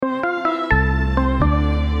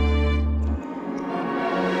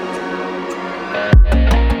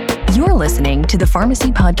listening to the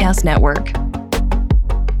Pharmacy Podcast Network.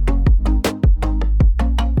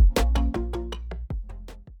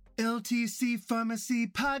 LTC Pharmacy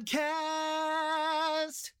Podcast.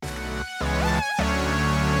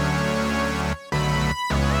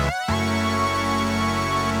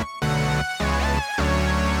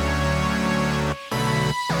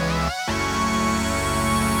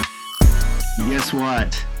 Guess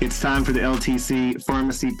what? It's time for the LTC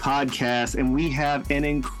Pharmacy Podcast, and we have an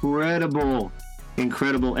incredible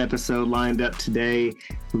episode lined up today.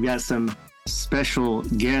 We've got some special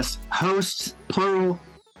guest hosts, plural,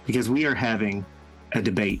 because we are having a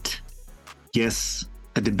debate. Yes,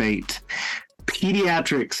 a debate.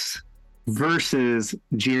 Pediatrics versus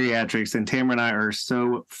geriatrics, and Tamara and I are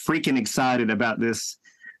so freaking excited about this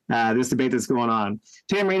debate that's going on.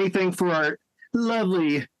 Tamara, anything for our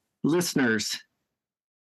lovely listeners?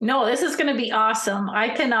 No, this is going to be awesome. I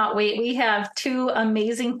cannot wait. We have two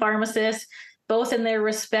amazing pharmacists, both in their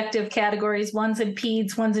respective categories. One's in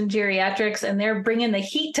peds, one's in geriatrics, and they're bringing the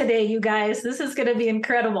heat today, you guys. This is going to be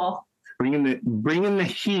incredible. Bringing the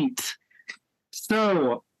heat.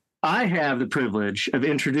 So I have the privilege of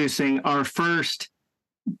introducing our first,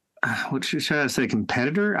 what should I say,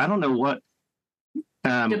 competitor? I don't know what.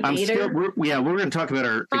 Debater? We're going to talk about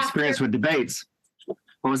our experience with debates.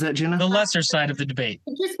 What was that, Jenna? The lesser side of the debate.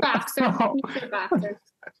 Just boxer.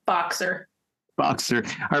 Boxer.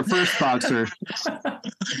 Our first boxer.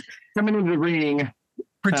 Coming into the ring.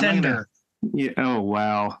 Pretender. Yeah. Oh,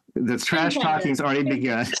 wow. The trash talking's already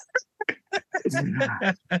begun.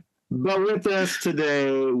 But with us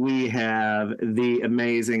today, we have the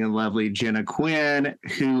amazing and lovely Jenna Quinn,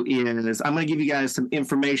 who is, I'm going to give you guys some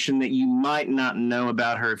information that you might not know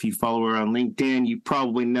about her. If you follow her on LinkedIn, you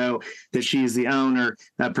probably know that she is the owner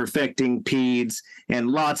of Perfecting Peds and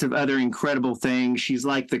lots of other incredible things. She's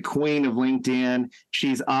like the queen of LinkedIn.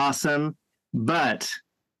 She's awesome. But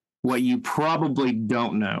what you probably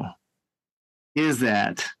don't know is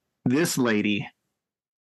that this lady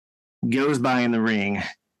goes by in the ring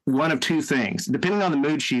one of two things, depending on the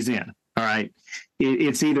mood she's in. All right.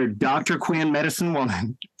 It's either Dr. Quinn, medicine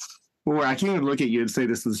woman, or I can't even look at you and say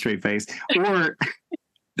this with a straight face, or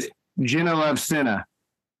Jenna loves Senna.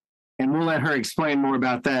 And we'll let her explain more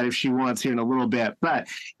about that if she wants here in a little bit. But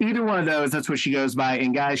either one of those, that's what she goes by.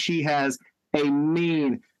 And guys, she has a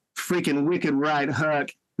mean, freaking wicked right hook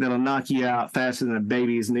that'll knock you out faster than a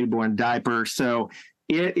baby's newborn diaper. So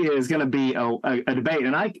it is going to be a debate.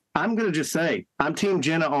 And I'm going to just say, I'm Team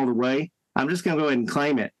Jenna all the way. I'm just going to go ahead and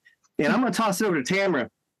claim it. And I'm going to toss it over to Tamara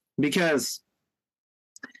because,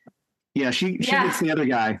 she gets the other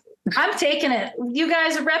guy. I'm taking it. You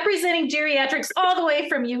guys are representing geriatrics all the way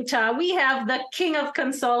from Utah. We have the king of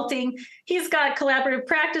consulting. He's got collaborative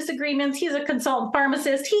practice agreements. He's a consultant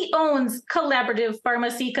pharmacist. He owns Collaborative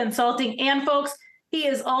Pharmacy Consulting. And folks, he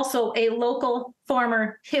is also a local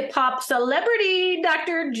former hip-hop celebrity,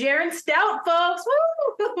 Dr. Jaron Stout, folks.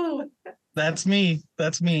 Woo! That's me.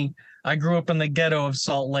 I grew up in the ghetto of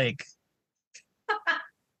Salt Lake.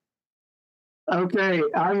 Okay,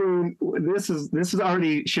 I mean, this is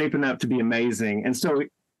already shaping up to be amazing. And so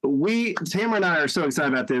Tamara and I are so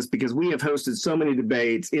excited about this because we have hosted so many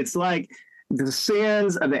debates. It's like the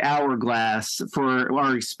sands of the hourglass for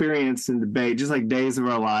our experience in debate, just like days of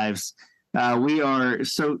our lives. We are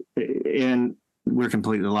so, and we're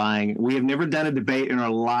completely lying. We have never done a debate in our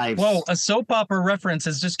lives. Whoa, a soap opera reference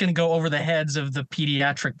is just going to go over the heads of the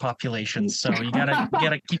pediatric population. So you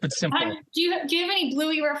gotta keep it simple. Do you have any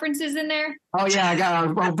Bluey references in there? Oh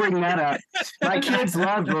yeah, I'll bring that up. My kids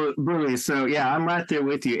love Bluey, so yeah, I'm right there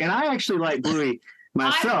with you. And I actually like Bluey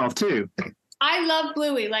myself too. I love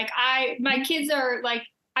Bluey. My kids are like,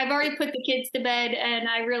 I've already put the kids to bed, and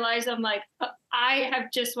I realize I'm like, I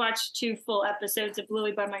have just watched 2 full episodes of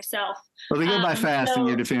Bluey by myself. Well, they go by fast in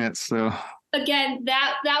your defense. So again,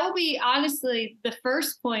 that will be honestly the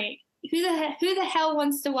first point. Who the hell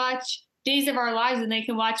wants to watch Days of Our Lives when they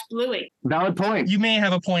can watch Bluey? Valid point. You may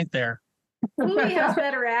have a point there. Bluey has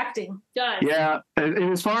better acting. Does. Yeah, and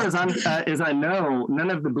as far as I know, none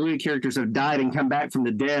of the Bluey characters have died and come back from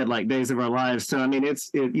the dead like Days of Our Lives. So I mean,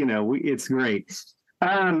 it's great.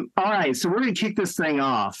 All right, so we're going to kick this thing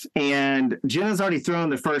off, and Jenna's already thrown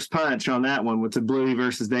the first punch on that one with the Bluey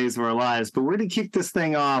versus Days of Our Lives, but we're going to kick this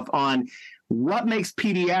thing off on what makes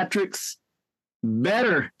pediatrics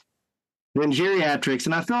better than geriatrics.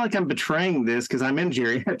 And I feel like I'm betraying this because I'm in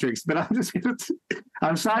geriatrics, but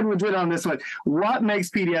I'm siding with Jenna on this one. What makes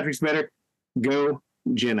pediatrics better? Go,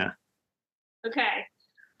 Jenna. Okay.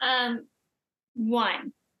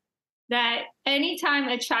 One, that anytime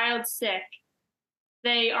a child's sick,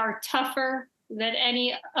 they are tougher than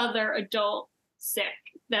any other adult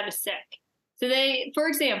that is sick. So for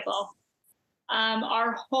example,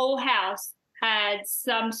 our whole house had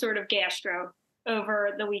some sort of gastro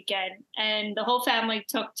over the weekend, and the whole family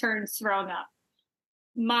took turns throwing up.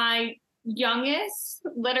 My youngest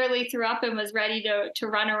literally threw up and was ready to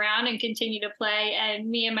run around and continue to play. And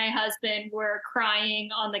me and my husband were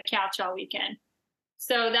crying on the couch all weekend.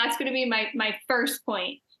 So that's going to be my first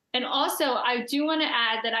point. And also, I do want to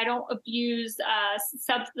add that I don't abuse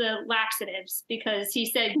the laxatives, because he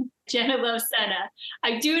said Jenna loves Senna.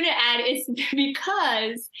 I do want to add it's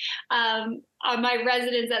because my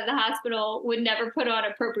residents at the hospital would never put on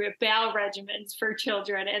appropriate bowel regimens for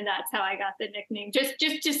children, and that's how I got the nickname. Just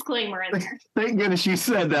disclaimer in there. Thank goodness you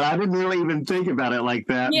said that. I didn't really even think about it like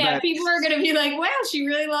that. Yeah, but... people are going to be like, "Wow, she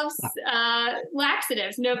really loves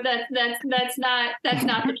laxatives." No, that's not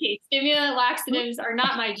the case. Stimulant laxatives are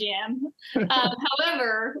not my jam.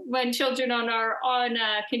 However, when children are on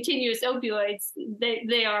continuous opioids,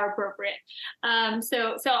 they are appropriate.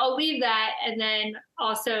 So I'll leave that, and then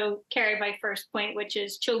also carry my first point, which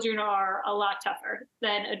is children are a lot tougher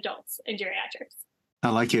than adults in geriatrics. I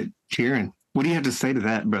like it. Sharon, what do you have to say to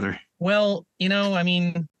that, brother? Well, I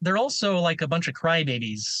mean, they're also like a bunch of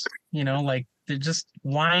crybabies, like they're just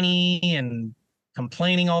whiny and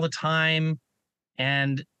complaining all the time.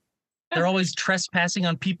 And they're always trespassing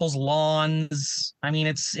on people's lawns. I mean,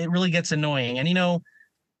 it really gets annoying. And,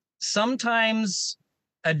 sometimes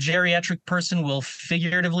a geriatric person will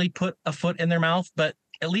figuratively put a foot in their mouth, but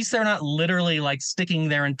at least they're not literally like sticking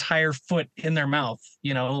their entire foot in their mouth,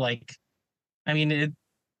 I mean,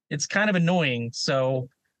 it's kind of annoying. So,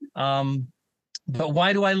 but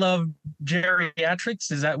why do I love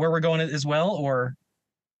geriatrics? Is that where we're going as well, or?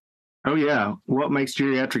 Oh yeah. What makes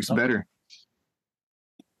geriatrics better?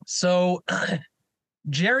 So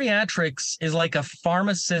geriatrics is like a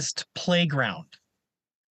pharmacist playground.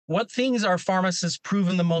 What things are pharmacists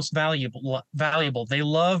proven the most valuable? They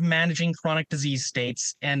love managing chronic disease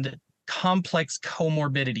states and complex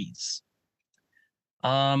comorbidities.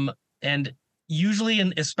 And usually,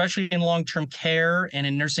 especially in long-term care and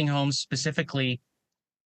in nursing homes specifically,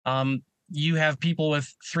 you have people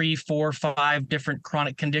with 3, 4, 5 different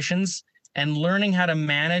chronic conditions, and learning how to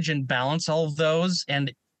manage and balance all of those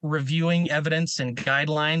and reviewing evidence and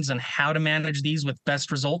guidelines on how to manage these with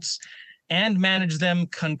best results and manage them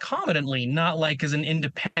concomitantly, not like as an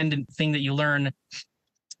independent thing that you learn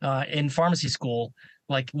in pharmacy school,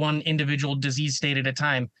 like one individual disease state at a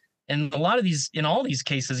time. And in all these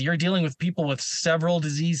cases, you're dealing with people with several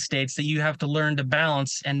disease states that you have to learn to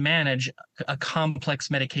balance and manage a complex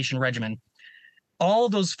medication regimen. All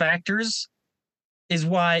of those factors is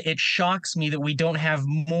why it shocks me that we don't have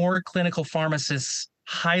more clinical pharmacists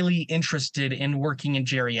highly interested in working in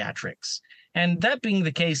geriatrics. And that being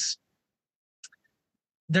the case,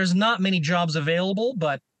 there's not many jobs available,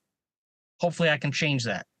 but hopefully I can change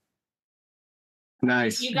that.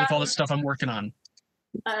 Nice. With all the stuff I'm working on.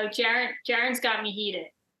 Jaren's got me heated.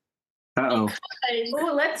 Uh-oh.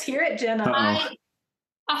 Oh, let's hear it, Jenna. Uh-oh.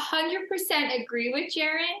 I 100% agree with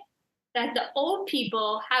Jaren that the old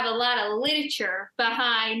people have a lot of literature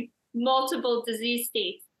behind multiple disease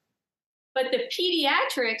states. But the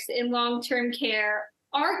pediatrics in long-term care,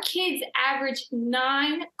 our kids average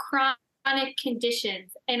 9 chronic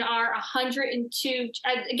conditions and are 102.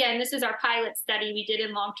 Again, this is our pilot study we did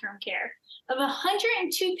in long-term care. Of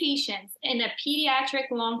 102 patients in a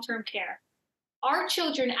pediatric long-term care, our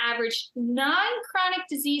children averaged 9 chronic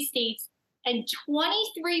disease states and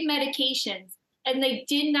 23 medications, and they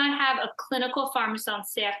did not have a clinical pharmacist on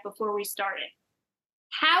staff before we started.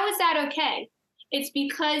 How is that okay? It's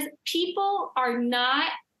because people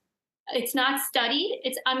it's not studied,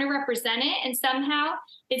 it's underrepresented, and somehow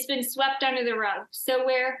it's been swept under the rug. So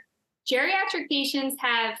where geriatric patients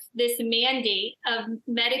have this mandate of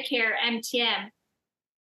Medicare MTM,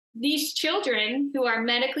 these children who are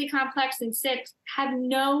medically complex and sick have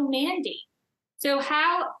no mandate. So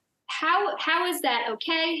how is that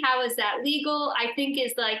okay? How is that legal? I think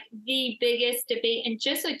is like the biggest debate. And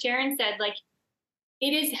just what Jaren said, like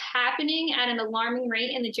it is happening at an alarming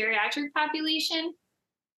rate in the geriatric population,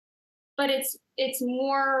 but it's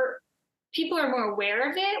more, people are more aware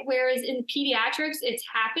of it, whereas in pediatrics, it's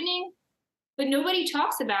happening, but nobody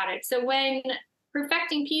talks about it. So when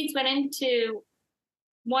Perfecting Peds went into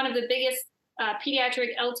one of the biggest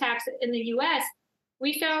pediatric LTACs in the US,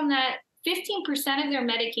 we found that 15% of their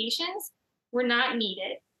medications were not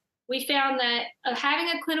needed. We found that having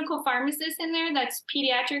a clinical pharmacist in there that's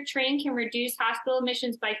pediatric trained can reduce hospital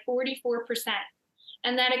admissions by 44%.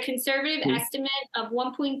 And that a conservative estimate of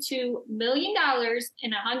 $1.2 million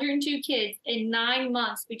in 102 kids in 9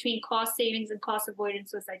 months between cost savings and cost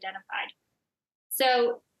avoidance was identified.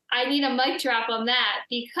 So I need a mic drop on that,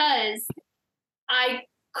 because I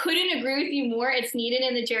couldn't agree with you more. It's needed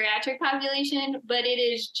in the geriatric population, but it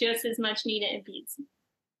is just as much needed in peds.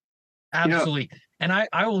 Absolutely. And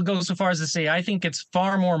I will go so far as to say, I think it's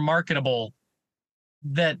far more marketable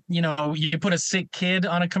that, you put a sick kid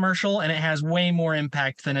on a commercial and it has way more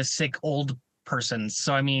impact than a sick old person.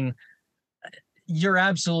 So, I mean, you're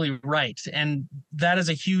absolutely right. And that is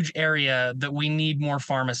a huge area that we need more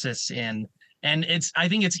pharmacists in. And I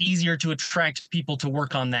think it's easier to attract people to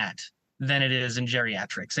work on that than it is in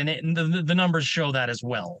geriatrics. And the numbers show that as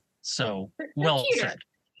well. So, well said.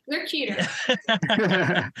 They're cuter.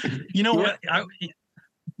 You know what?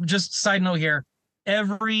 Just side note here.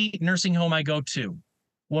 Every nursing home I go to,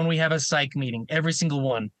 when we have a psych meeting, every single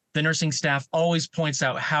one, the nursing staff always points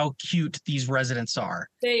out how cute these residents are.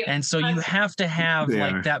 And so you have to have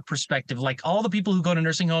that perspective. Like, all the people who go to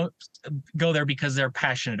nursing homes go there because they're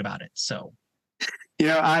passionate about it. So,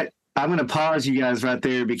 I'm going to pause you guys right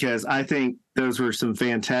there, because I think those were some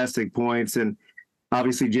fantastic points. And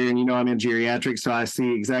obviously, Jen, I'm in geriatrics, so I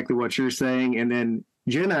see exactly what you're saying. And then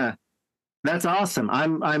Jenna, that's awesome.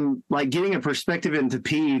 I'm like getting a perspective into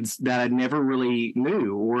peds that I never really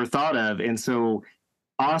knew or thought of. And so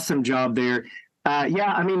awesome job there. I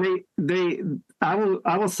mean, I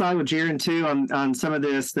will side with Jaron too on some of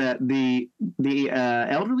this, that the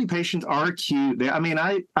elderly patients are cute.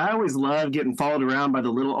 I always love getting followed around by the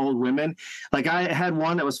little old women. Like, I had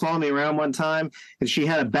one that was following me around one time, and she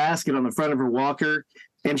had a basket on the front of her walker.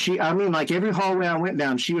 And like every hallway I went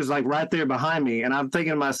down, she was like right there behind me. And I'm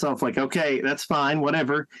thinking to myself, like, okay, that's fine,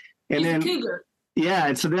 whatever. And then, yeah.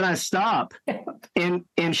 And so then I stop, and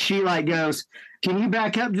she like goes, "Can you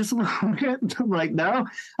back up just a little bit?" I'm like, "No,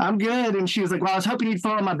 I'm good." And she was like, "Well, I was hoping you'd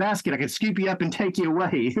follow my basket. I could scoop you up and take you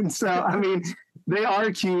away." And so, I mean, they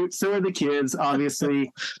are cute. So are the kids,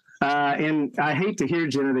 obviously. And I hate to hear,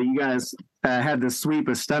 Jenna, that you guys had the sweep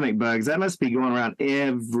of stomach bugs. That must be going around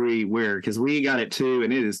everywhere, because we got it too,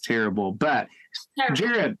 and it is terrible. But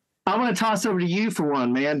Jared, I want to toss over to you for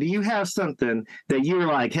one, man. Do you have something that you were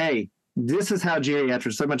like, hey, this is how geriatrics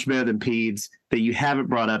is so much better than peds, that you haven't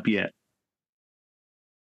brought up yet?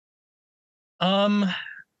 I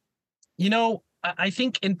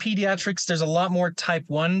think in pediatrics, there's a lot more type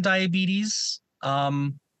 1 diabetes.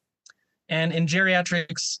 And in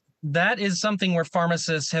geriatrics, that is something where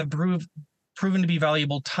pharmacists have proven to be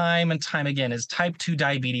valuable time and time again, is type 2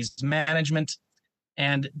 diabetes management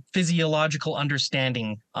and physiological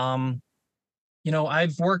understanding.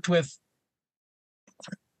 I've worked with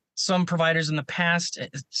some providers in the past,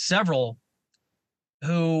 several,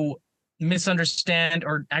 who misunderstand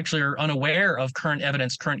or actually are unaware of current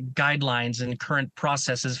evidence, current guidelines, and current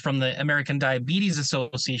processes from the American Diabetes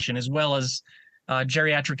Association, as well as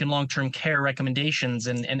geriatric and long-term care recommendations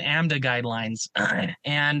and AMDA guidelines.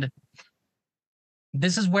 And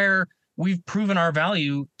this is where we've proven our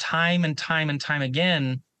value time and time and time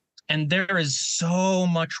again. And there is so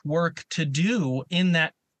much work to do in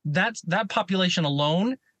that population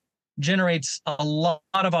alone generates a lot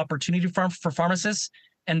of opportunity for pharmacists.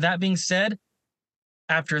 And that being said,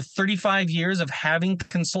 after 35 years of having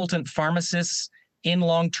consultant pharmacists in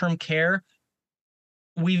long-term care,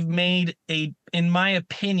 we've made in my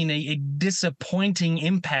opinion, a disappointing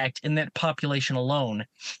impact in that population alone.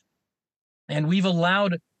 And we've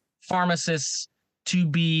allowed pharmacists to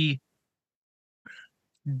be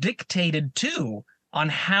dictated to on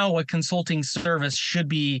how a consulting service should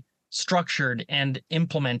be structured and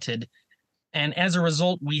implemented. And as a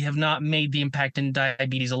result, we have not made the impact in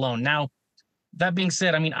diabetes alone. Now, that being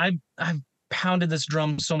said, I mean, I've pounded this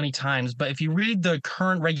drum so many times, but if you read the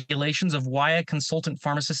current regulations of why a consultant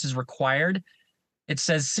pharmacist is required, it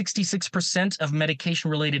says 66% of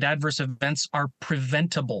medication-related adverse events are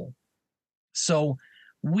preventable. So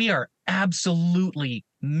we are absolutely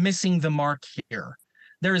missing the mark here.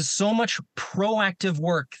 There is so much proactive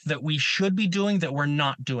work that we should be doing that we're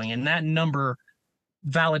not doing, and that number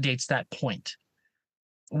validates that point.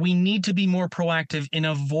 We need to be more proactive in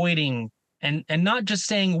avoiding and not just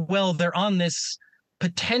saying, well, they're on this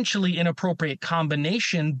potentially inappropriate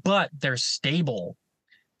combination, but they're stable.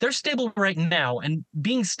 They're stable right now, and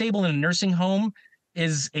being stable in a nursing home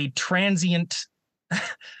is a transient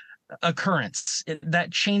occurrence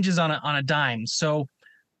that changes on a dime. So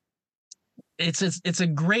it's a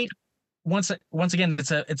great, once again,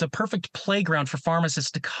 it's a perfect playground for pharmacists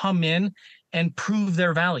to come in and prove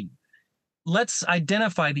their value. Let's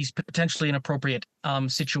identify these potentially inappropriate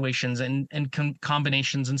situations and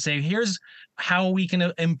combinations and say, here's how we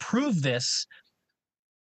can improve this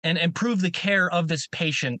and improve the care of this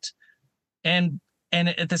patient, and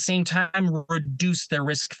at the same time reduce their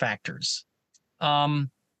risk factors.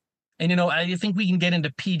 And, I think we can get into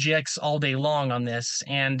PGX all day long on this.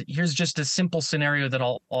 And here's just a simple scenario that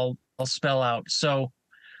I'll spell out. So,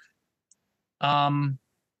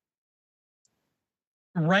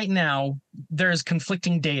 right now, there's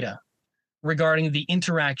conflicting data regarding the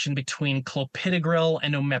interaction between clopidogrel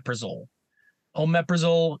and omeprazole.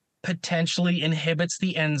 Omeprazole potentially inhibits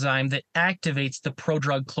the enzyme that activates the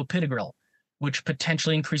prodrug clopidogrel, which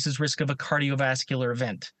potentially increases risk of a cardiovascular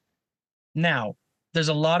event. Now, there's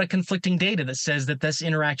a lot of conflicting data that says that this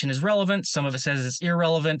interaction is relevant. Some of it says it's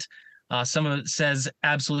irrelevant. Some of it says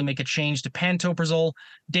absolutely make a change to pantoprazole.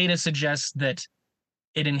 Data suggests that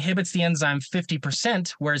it inhibits the enzyme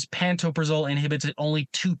 50%, whereas pantoprazole inhibits it only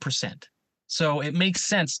 2%. So it makes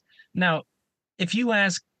sense. Now, if you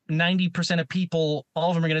ask 90% of people, all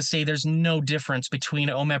of them are going to say there's no difference between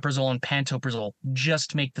omeprazole and pantoprazole.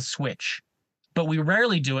 Just make the switch. But we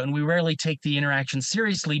rarely do it, and we rarely take the interaction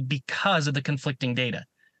seriously because of the conflicting data.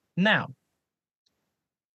 Now,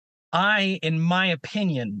 in my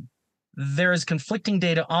opinion, there is conflicting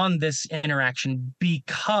data on this interaction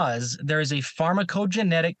because there is a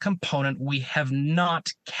pharmacogenetic component we have not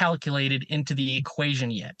calculated into the equation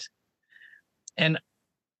yet. And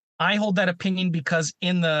I hold that opinion because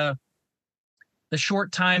in the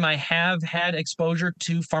short time I have had exposure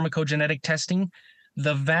to pharmacogenetic testing,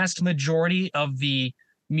 the vast majority of the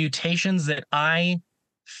mutations that I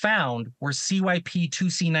found were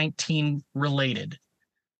CYP2C19 related.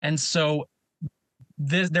 And so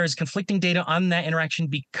there's conflicting data on that interaction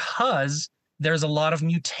because there's a lot of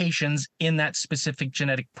mutations in that specific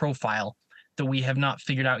genetic profile that we have not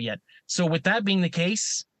figured out yet. So with that being the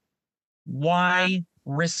case, why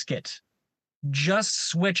risk it? Just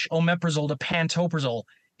switch omeprazole to pantoprazole.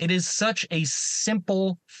 It is such a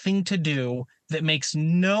simple thing to do that makes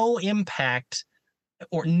no impact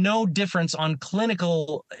or no difference on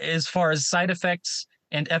clinical as far as side effects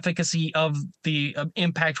and efficacy of the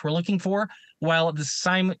impact we're looking for, while at the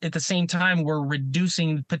same time we're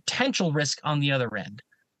reducing potential risk on the other end.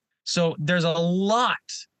 So there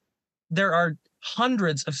are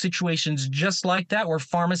hundreds of situations just like that where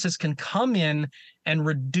pharmacists can come in and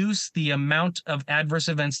reduce the amount of adverse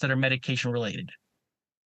events that are medication related.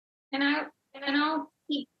 And I'll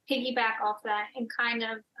piggyback off that and kind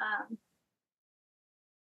of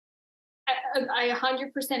I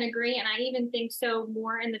 100% agree, and I even think so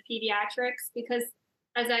more in the pediatrics because,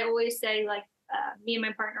 as I always say, like me and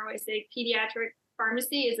my partner always say, pediatric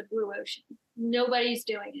pharmacy is a blue ocean. Nobody's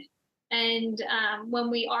doing it, and when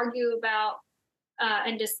we argue about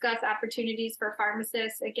and discuss opportunities for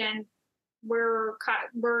pharmacists, again, we're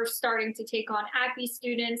starting to take on API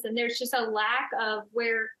students, and there's just a lack of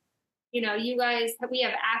where. You guys, we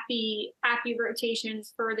have API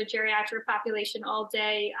rotations for the geriatric population all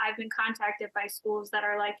day. I've been contacted by schools that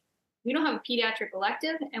are like, we don't have a pediatric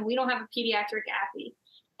elective and we don't have a pediatric API.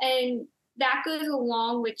 And that goes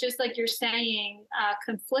along with, just like you're saying,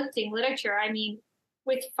 conflicting literature. I mean,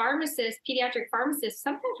 with pediatric pharmacists,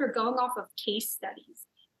 sometimes we're going off of case studies.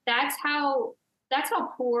 That's how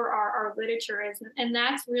poor our literature is. And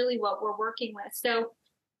that's really what we're working with. So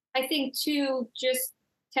I think too, just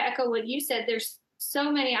to echo what you said, there's so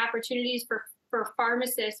many opportunities for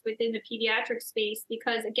pharmacists within the pediatric space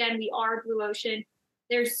because, again, we are blue ocean.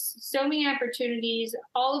 There's so many opportunities.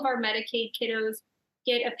 All of our Medicaid kiddos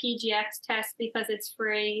get a PGX test because it's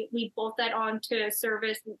free. We bolt that onto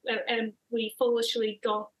service, and we foolishly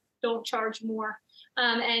don't charge more.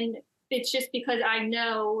 And it's just because I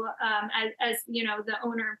know, as the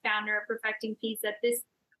owner and founder of Perfecting Peds, that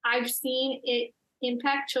I've seen it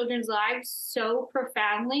impact children's lives so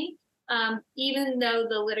profoundly, even though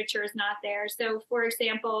the literature is not there. So, for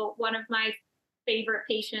example, one of my favorite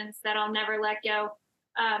patients that I'll never let go,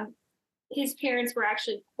 his parents were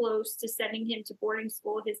actually close to sending him to boarding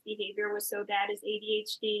school. His behavior was so bad, his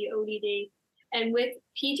ADHD, ODD. And with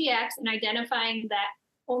PGX and identifying that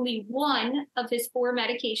only one of his 4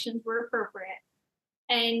 medications were appropriate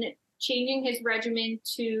and changing his regimen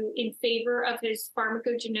in favor of his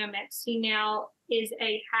pharmacogenomics, he now is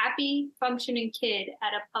a happy, functioning kid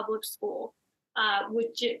at a public school with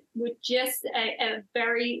just a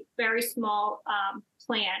very, very small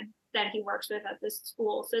plan that he works with at this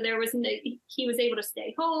school. So he was able to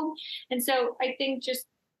stay home. And so I think just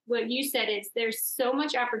what you said is there's so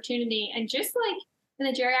much opportunity. And just like in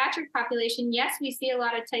the geriatric population, yes, we see a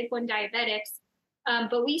lot of type 1 diabetics,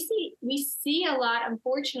 but we see a lot,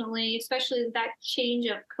 unfortunately, especially with that change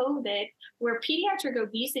of COVID, where pediatric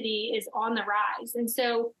obesity is on the rise. And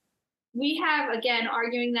so we have, again,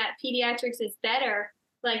 arguing that pediatrics is better,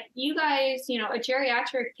 like you guys, a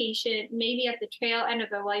geriatric patient maybe at the tail end of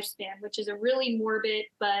their lifespan, which is a really morbid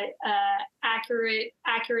but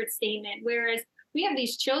accurate statement. Whereas we have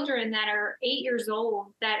these children that are 8 years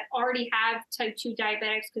old that already have type 2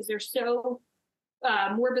 diabetics because they're so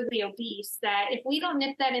morbidly obese that if we don't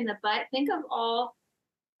nip that in the butt, think of all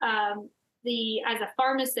as a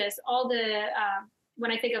pharmacist, all the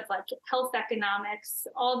when I think of like health economics,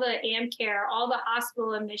 all the AmCare, all the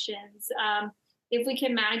hospital admissions, if we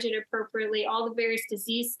can manage it appropriately, all the various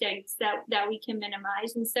disease states that we can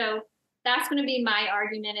minimize. And so that's going to be my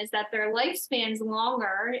argument, is that their lifespan's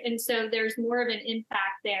longer. And so there's more of an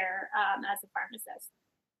impact there as a pharmacist.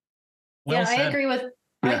 Well said.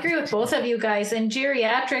 I agree with both of you guys. In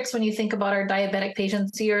geriatrics, when you think about our diabetic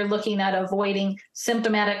patients, you're looking at avoiding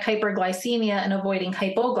symptomatic hyperglycemia and avoiding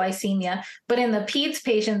hypoglycemia. But in the peds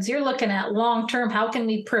patients, you're looking at long-term, how can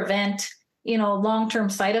we prevent,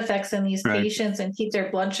 long-term side effects in these patients and keep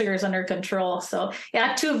their blood sugars under control? So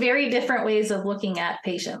yeah, two very different ways of looking at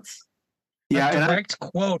patients. Yeah, a direct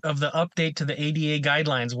quote of the update to the ADA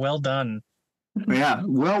guidelines. Well done. Yeah,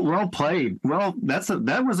 well played. Well,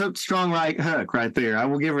 that was a strong right hook right there. I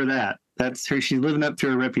will give her that. That's her. She's living up to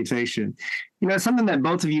her reputation. Something that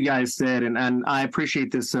both of you guys said, and I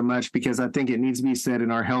appreciate this so much because I think it needs to be said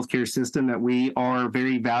in our healthcare system that we are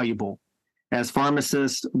very valuable. As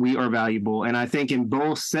pharmacists, we are valuable. And I think in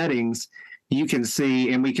both settings, you can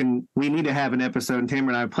see, and we need to have an episode, and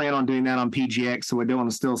Tamara and I plan on doing that on PGX, so I don't want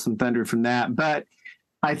to steal some thunder from that. But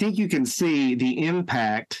I think you can see the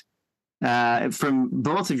impact from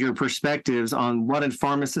both of your perspectives on what a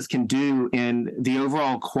pharmacist can do in the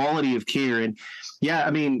overall quality of care. And yeah,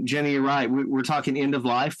 I mean, Jenny, you're right. We're talking end of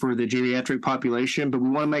life for the geriatric population, but we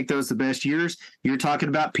want to make those the best years. You're talking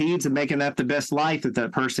about peds and making that the best life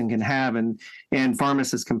that person can have, and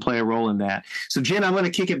pharmacists can play a role in that. So Jen, I'm going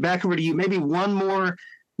to kick it back over to you. Maybe one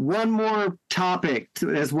more topic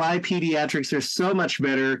as why pediatrics are so much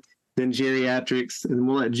better than geriatrics, and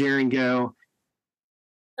we'll let Jaren go.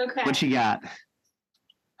 Okay. What you got?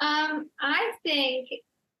 I think,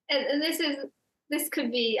 and this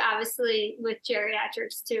could be obviously with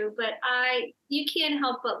geriatrics too, but you can't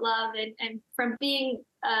help but love, and from being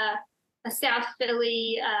a South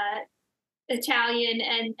Philly Italian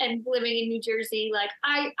and living in New Jersey, like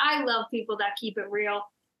I love people that keep it real.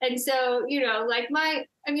 And so, like my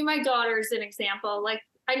daughter's an example. Like,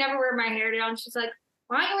 I never wear my hair down. She's like,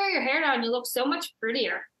 why don't you wear your hair down? You look so much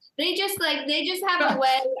prettier. They just have a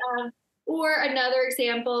way of, or another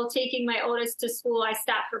example, taking my oldest to school, I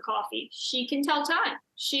stopped for coffee. She can tell time.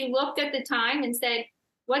 She looked at the time and said,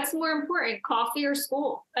 what's more important, coffee or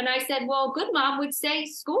school? And I said, well, good mom would say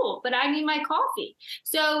school, but I need my coffee.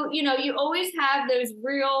 So, you always have those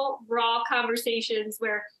real raw conversations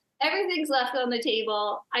where everything's left on the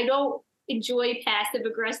table. I don't enjoy passive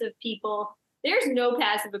aggressive people. There's no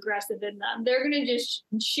passive aggressive in them. They're going to just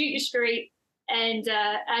shoot you straight. And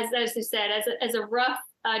as I said, as a rough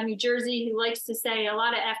New Jersey who likes to say a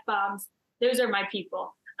lot of F-bombs, those are my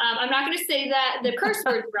people. I'm not going to say that the curse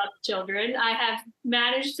words around the children. I have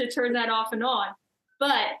managed to turn that off and on.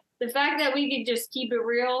 But the fact that we can just keep it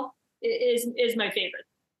real is my favorite.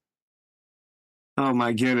 Oh,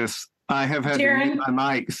 my goodness. I have had to mute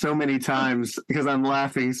my mic so many times because I'm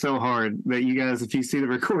laughing so hard that you guys, if you see the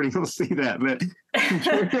recording, you'll see that. But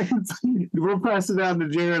we'll pass it down to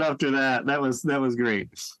Jared after that. That was great.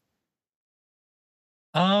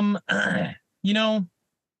 I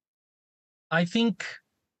think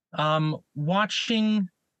watching,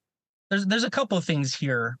 there's a couple of things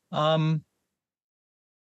here.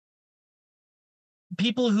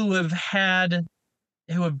 People who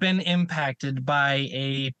have been impacted by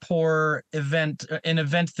an event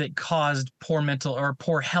that caused poor mental or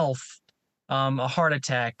poor health, a heart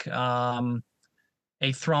attack, a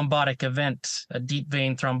thrombotic event, a deep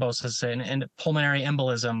vein thrombosis, and pulmonary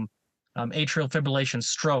embolism, atrial fibrillation,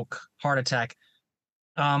 stroke, heart attack.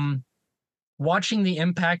 Watching the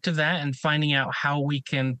impact of that and finding out how we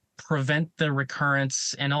can prevent the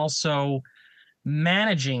recurrence, and also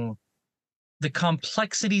managing the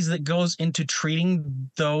complexities that goes into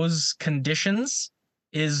treating those conditions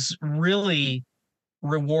is really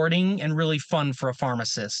rewarding and really fun for a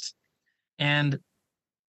pharmacist. And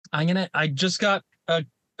I just got a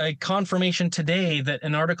confirmation today that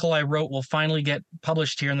an article I wrote will finally get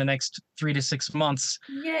published here in the next 3 to 6 months.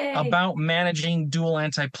 Yay. About managing dual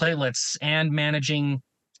antiplatelets and managing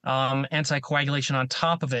anticoagulation on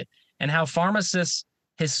top of it, and how pharmacists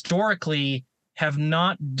historically have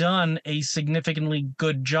not done a significantly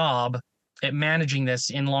good job at managing this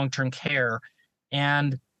in long-term care.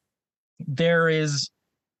 And there is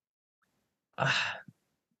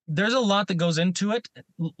there's a lot that goes into it.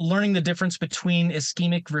 Learning the difference between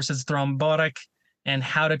ischemic versus thrombotic and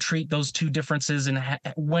how to treat those two differences, and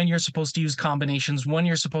when you're supposed to use combinations, when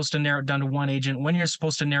you're supposed to narrow it down to one agent, when you're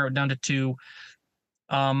supposed to narrow it down to two,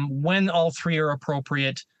 when all three are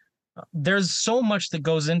appropriate. There's so much that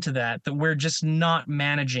goes into that we're just not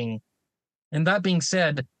managing. And that being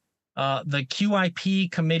said, the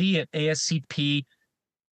QIP committee at ASCP,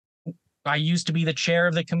 I used to be the chair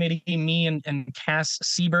of the committee. Me and Cass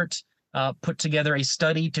Siebert put together a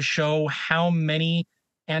study to show how many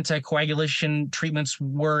anticoagulation treatments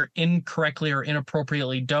were incorrectly or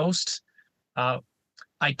inappropriately dosed.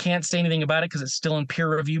 I can't say anything about it because it's still in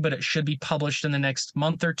peer review, but it should be published in the next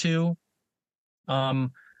month or two.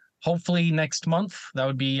 Hopefully next month, that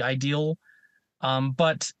would be ideal.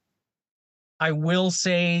 But I will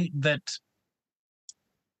say that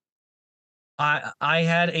I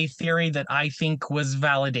had a theory that I think was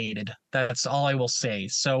validated. That's all I will say.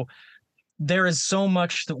 So there is so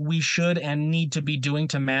much that we should and need to be doing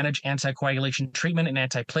to manage anticoagulation treatment and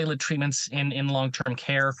antiplatelet treatments in long-term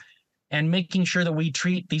care, and making sure that we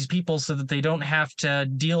treat these people so that they don't have to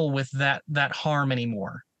deal with that harm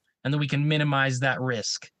anymore, and that we can minimize that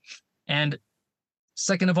risk. And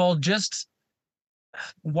second of all, just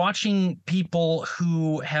watching people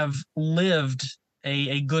who have lived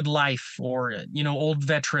a good life, or old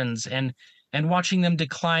veterans, and watching them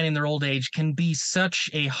decline in their old age can be such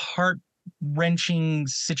a heart-wrenching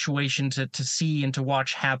situation to see and to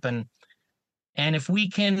watch happen. And if we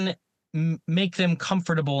can make them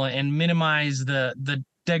comfortable and minimize the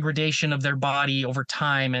degradation of their body over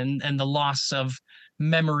time, and the loss of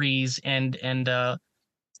memories and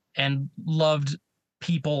loved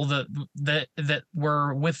people that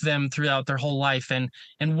were with them throughout their whole life, and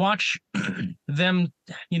watch them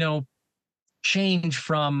change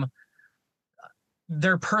from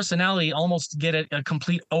their personality, almost get a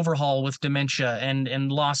complete overhaul with dementia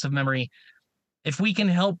and loss of memory. If we can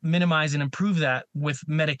help minimize and improve that with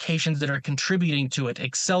medications that are contributing to it,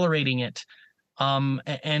 accelerating it,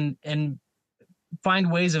 and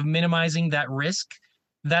find ways of minimizing that risk,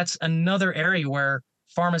 that's another area where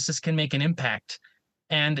pharmacists can make an impact.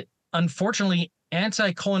 And unfortunately,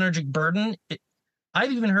 anticholinergic burden,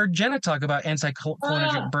 I've even heard Jenna talk about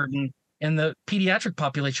anticholinergic burden in the pediatric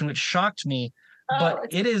population, which shocked me. But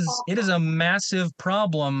it is a massive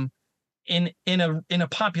problem in a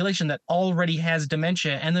population that already has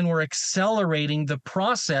dementia, and then we're accelerating the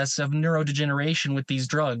process of neurodegeneration with these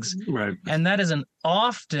drugs. Right. And that is an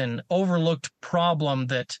often overlooked problem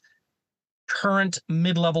that current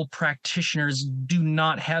mid-level practitioners do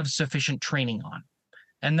not have sufficient training on.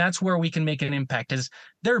 And that's where we can make an impact. Is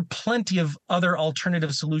there are plenty of other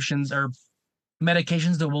alternative solutions or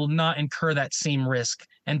medications that will not incur that same risk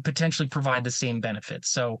and potentially provide the same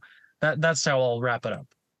benefits. So that's how I'll wrap it up.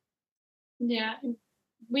 Yeah,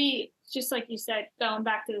 we, just like you said, going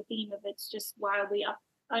back to the theme of it's just wildly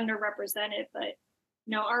underrepresented, but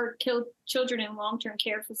our children in long-term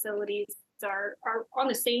care facilities are on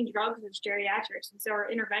the same drugs as geriatrics, and so our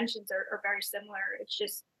interventions are very similar. It's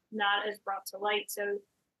just not as brought to light. So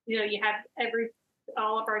you have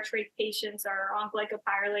all of our trach patients are on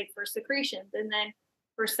glycopyrrolate for secretions, and then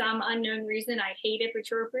for some unknown reason, I hate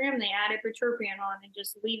ipratropium, they add ipratropium on and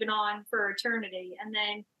just leave it on for eternity. And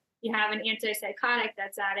then you have an antipsychotic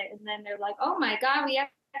that's at it, and then they're like, oh my God, we have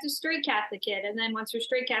to straight cath the kid. And then once you're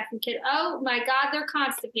straight cath the kid, oh my God, they're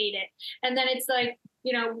constipated. And then it's like,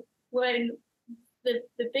 when the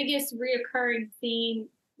biggest reoccurring theme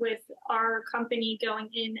with our company going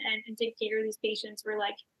in and take care of these patients, we're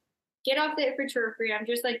like, get off the ipratropium,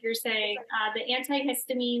 just like you're saying. The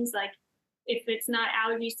antihistamines, like if it's not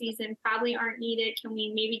allergy season, probably aren't needed. Can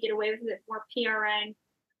we maybe get away with it more PRN?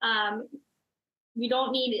 We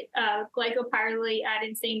don't need glycopyrrolate at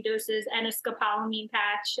insane doses and a scopolamine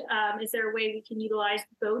patch. Is there a way we can utilize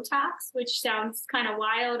Botox, which sounds kind of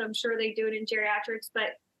wild? I'm sure they do it in geriatrics,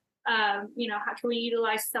 but how can we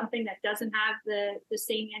utilize something that doesn't have the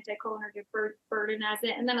same anticholinergic burden as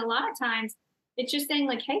it? And then a lot of times it's just saying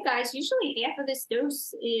like, hey guys, usually half of this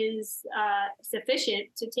dose is sufficient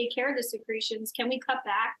to take care of the secretions. Can we cut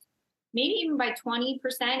back maybe even by 20%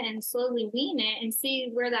 and slowly wean it and see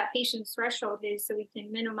where that patient's threshold is, so we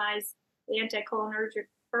can minimize the anticholinergic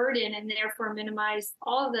burden and therefore minimize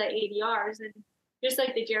all of the ADRs. And just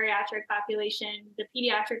like the geriatric population, the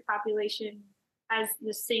pediatric population has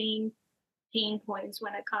the same pain points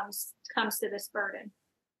when it comes to this burden.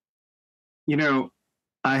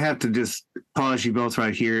 I have to just pause you both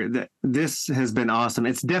right here. This has been awesome.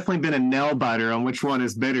 It's definitely been a nail biter on which one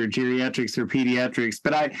is better, geriatrics or pediatrics.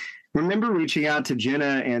 But I remember reaching out to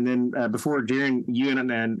Jenna, and then before Darren, you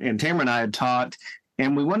and Tamara and I had talked,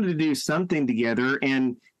 and we wanted to do something together.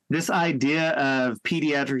 And this idea of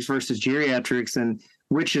pediatrics versus geriatrics and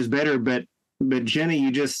which is better, but Jenny,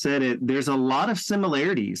 you just said it. There's a lot of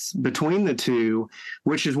similarities between the two,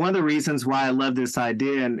 which is one of the reasons why I love this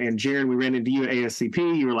idea. And Jared, we ran into you at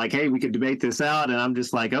ASCP. You were like, hey, we could debate this out. And I'm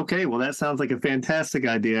just like, okay, well, that sounds like a fantastic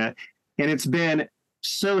idea. And it's been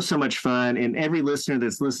so much fun. And every listener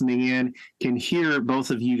that's listening in can hear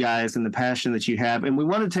both of you guys and the passion that you have. And we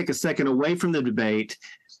want to take a second away from the debate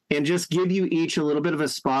and just give you each a little bit of a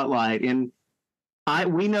spotlight. And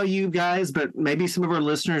we know you guys, but maybe some of our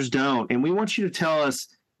listeners don't. And we want you to tell us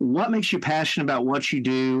what makes you passionate about what you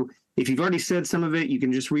do. If you've already said some of it, you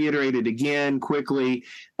can just reiterate it again quickly.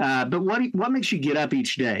 But what makes you get up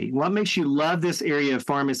each day? What makes you love this area of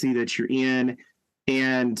pharmacy that you're in?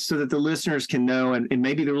 And so that the listeners can know, and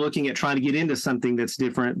maybe they're looking at trying to get into something that's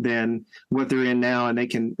different than what they're in now, and they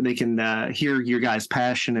can hear your guys'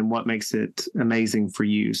 passion and what makes it amazing for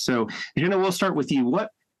you. So, we'll start with you.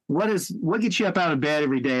 What gets you up out of bed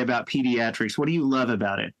every day about pediatrics? What do you love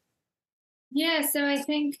about it? Yeah, so I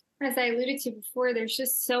think, as I alluded to before, there's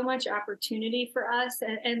just so much opportunity for us,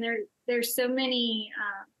 and there's so many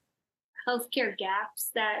healthcare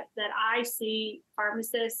gaps that I see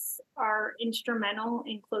pharmacists are instrumental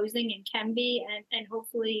in closing and can be, and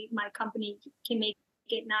hopefully my company can make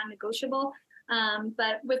it non-negotiable.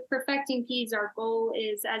 But with Perfecting Peds, our goal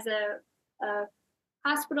is, as a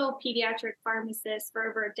hospital pediatric pharmacist for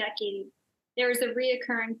over a decade, there's a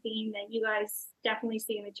reoccurring theme that you guys definitely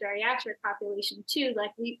see in the geriatric population too.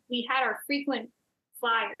 Like we had our frequent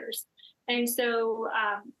flyers. And so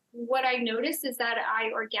what I noticed is that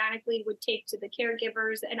I organically would take to the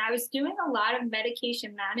caregivers, and I was doing a lot of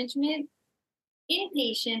medication management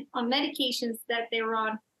inpatient on medications that they were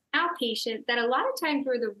on outpatient that a lot of times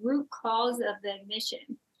were the root cause of the admission.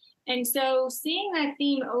 And so seeing that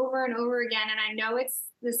theme over and over again, and I know it's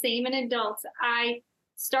the same in adults, I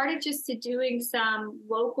started just to doing some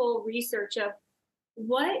local research of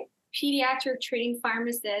what pediatric trained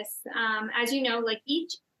pharmacists, as you know, like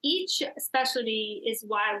each specialty is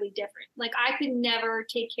wildly different. Like I could never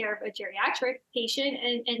take care of a geriatric patient.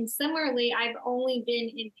 And similarly, I've only been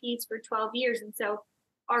in peds for 12 years. And so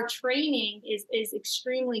our training is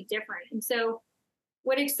extremely different. And so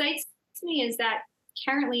what excites me is that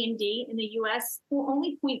currently in the US,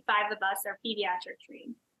 only 0.5 of us are pediatric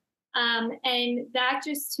trained. And that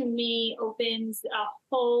just to me opens a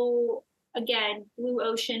whole, again, blue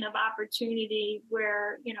ocean of opportunity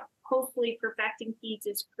where, hopefully Perfecting Peds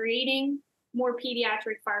is creating more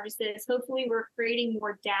pediatric pharmacists. Hopefully we're creating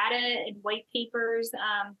more data and white papers.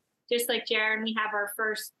 Just like Jaron, we have our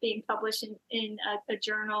first being published in a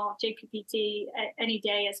journal, JPPT, any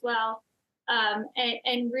day as well.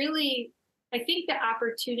 And really, I think the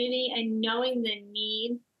opportunity and knowing the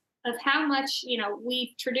need of how much,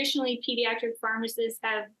 we traditionally pediatric pharmacists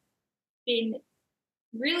have been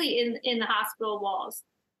really in the hospital walls.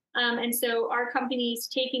 And so our company's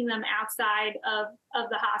taking them outside of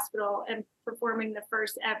the hospital and performing the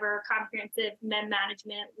first ever comprehensive med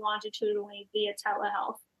management longitudinally via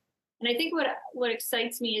telehealth. And I think what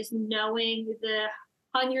excites me is knowing the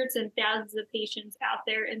hundreds and thousands of patients out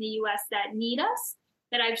there in the US that need us,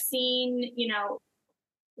 that I've seen,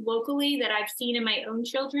 locally, that I've seen in my own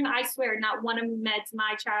children. I swear not one of the meds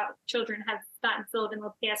my children have gotten filled in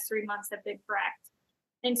the past 3 months have been correct.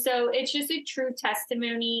 And so it's just a true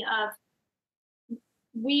testimony of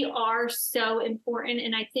we are so important.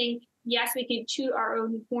 And I think, yes, we can toot our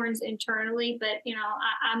own horns internally, but,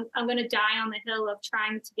 I'm going to die on the hill of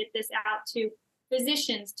trying to get this out to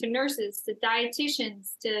physicians, to nurses, to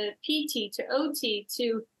dietitians, to PT, to OT,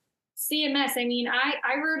 to CMS. I mean, I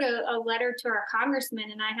wrote a letter to our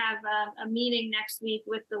congressman, and I have a meeting next week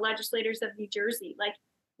with the legislators of New Jersey. Like,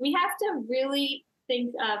 we have to really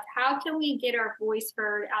think of how can we get our voice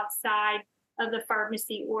heard outside of the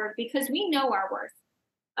pharmacy org, because we know our worth.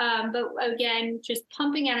 But again, just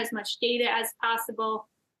pumping out as much data as possible,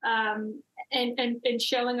 and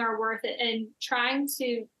showing our worth and trying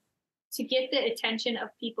to get the attention of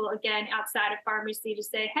people again outside of pharmacy to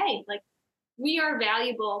say, hey, like, we are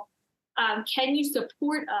valuable. Can you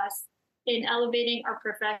support us in elevating our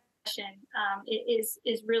profession?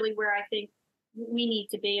 Is really where I think we need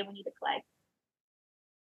to be and we need to play.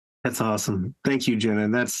 That's awesome. Thank you, Jenna.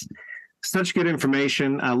 That's such good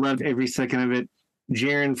information. I loved every second of it.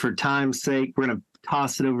 Jaron, for time's sake, we're going to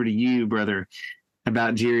toss it over to you, brother,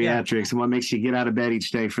 about geriatrics and what makes you get out of bed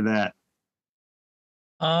each day for that.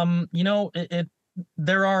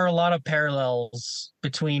 There are a lot of parallels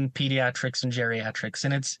between pediatrics and geriatrics,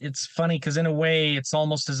 and it's funny because in a way it's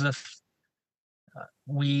almost as if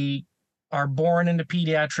we are born into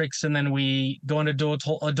pediatrics, and then we go into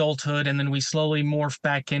adulthood, and then we slowly morph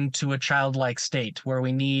back into a childlike state where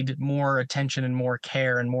we need more attention and more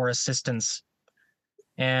care and more assistance.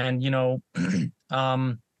 And,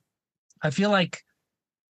 I feel like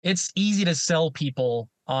it's easy to sell people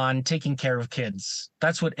on taking care of kids.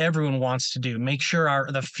 That's what everyone wants to do. Make sure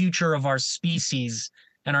the future of our species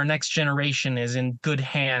and our next generation is in good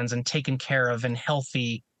hands and taken care of and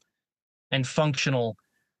healthy and functional.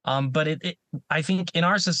 But I think in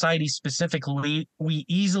our society specifically, we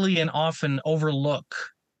easily and often overlook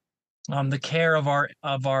the care of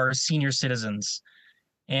our senior citizens.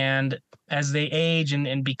 And as they age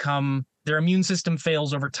and become, their immune system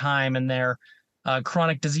fails over time, and their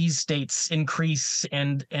chronic disease states increase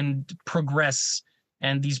and progress,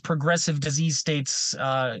 and these progressive disease states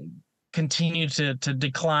continue to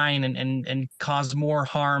decline and cause more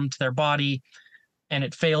harm to their body, and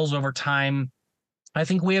it fails over time. I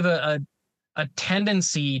think we have a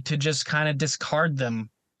tendency to just kind of discard them.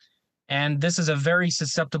 And this is a very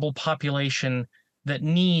susceptible population that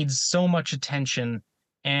needs so much attention.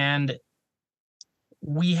 And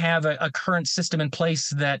we have a current system in place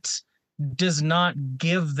that does not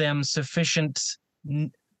give them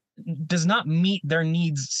does not meet their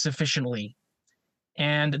needs sufficiently.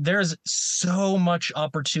 And there's so much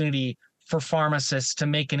opportunity for pharmacists to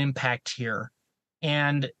make an impact here.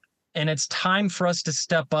 And it's time for us to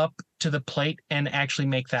step up to the plate and actually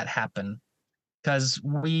make that happen, because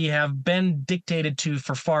we have been dictated to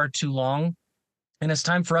for far too long. And it's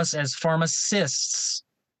time for us as pharmacists,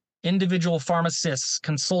 individual pharmacists,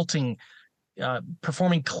 consulting,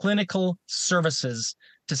 performing clinical services,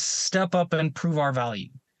 to step up and prove our value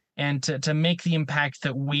and to make the impact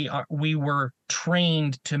that we were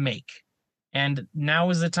trained to make. And now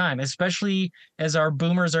is the time, especially as our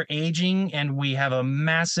boomers are aging and we have a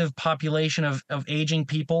massive population of aging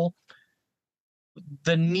people.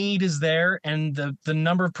 The need is there, and the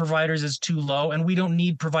number of providers is too low, and we don't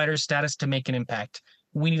need provider status to make an impact.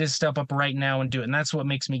 We need to step up right now and do it. And that's what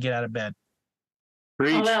makes me get out of bed.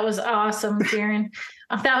 Preach. Oh, that was awesome, Darren.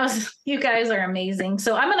 You guys are amazing.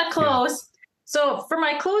 So I'm going to close. Yeah. So for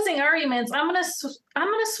my closing arguments, I'm gonna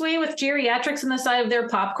sway with geriatrics on the side of their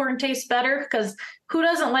popcorn tastes better, because who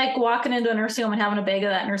doesn't like walking into a nursing home and having a bag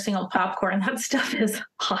of that nursing home popcorn? That stuff is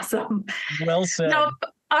awesome. Well said. Now,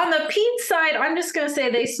 on the Pete side, I'm just gonna say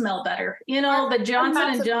they smell better. The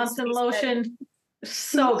Johnson & Johnson lotion,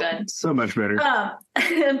 so good. So much better.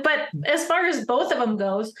 But as far as both of them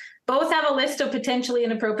goes, both have a list of potentially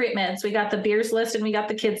inappropriate meds. We got the beers list and we got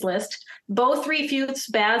the kids list. Both refuse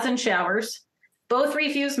baths and showers. Both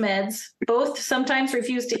refuse meds. Both sometimes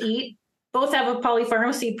refuse to eat. Both have a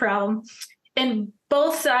polypharmacy problem. And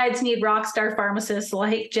both sides need rock star pharmacists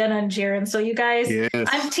like Jenna and Jaron. So you guys, yes.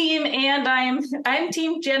 I'm team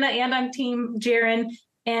Jenna and I'm team Jaron.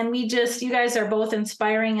 And you guys are both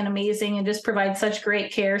inspiring and amazing and just provide such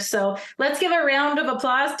great care. So let's give a round of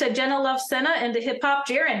applause to Jenna Love Senna and to Hip Hop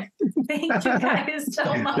Jaron. Thank you guys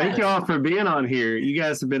so much. Thank you all for being on here. You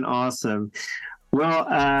guys have been awesome. Well,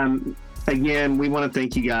 again, we want to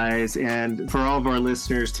thank you guys, and for all of our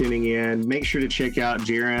listeners tuning in, make sure to check out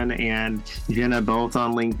Jaron and Jenna both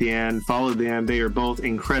on LinkedIn. Follow them. They are both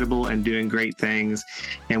incredible and doing great things.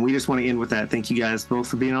 And we just want to end with that. Thank you guys both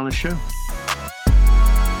for being on the show.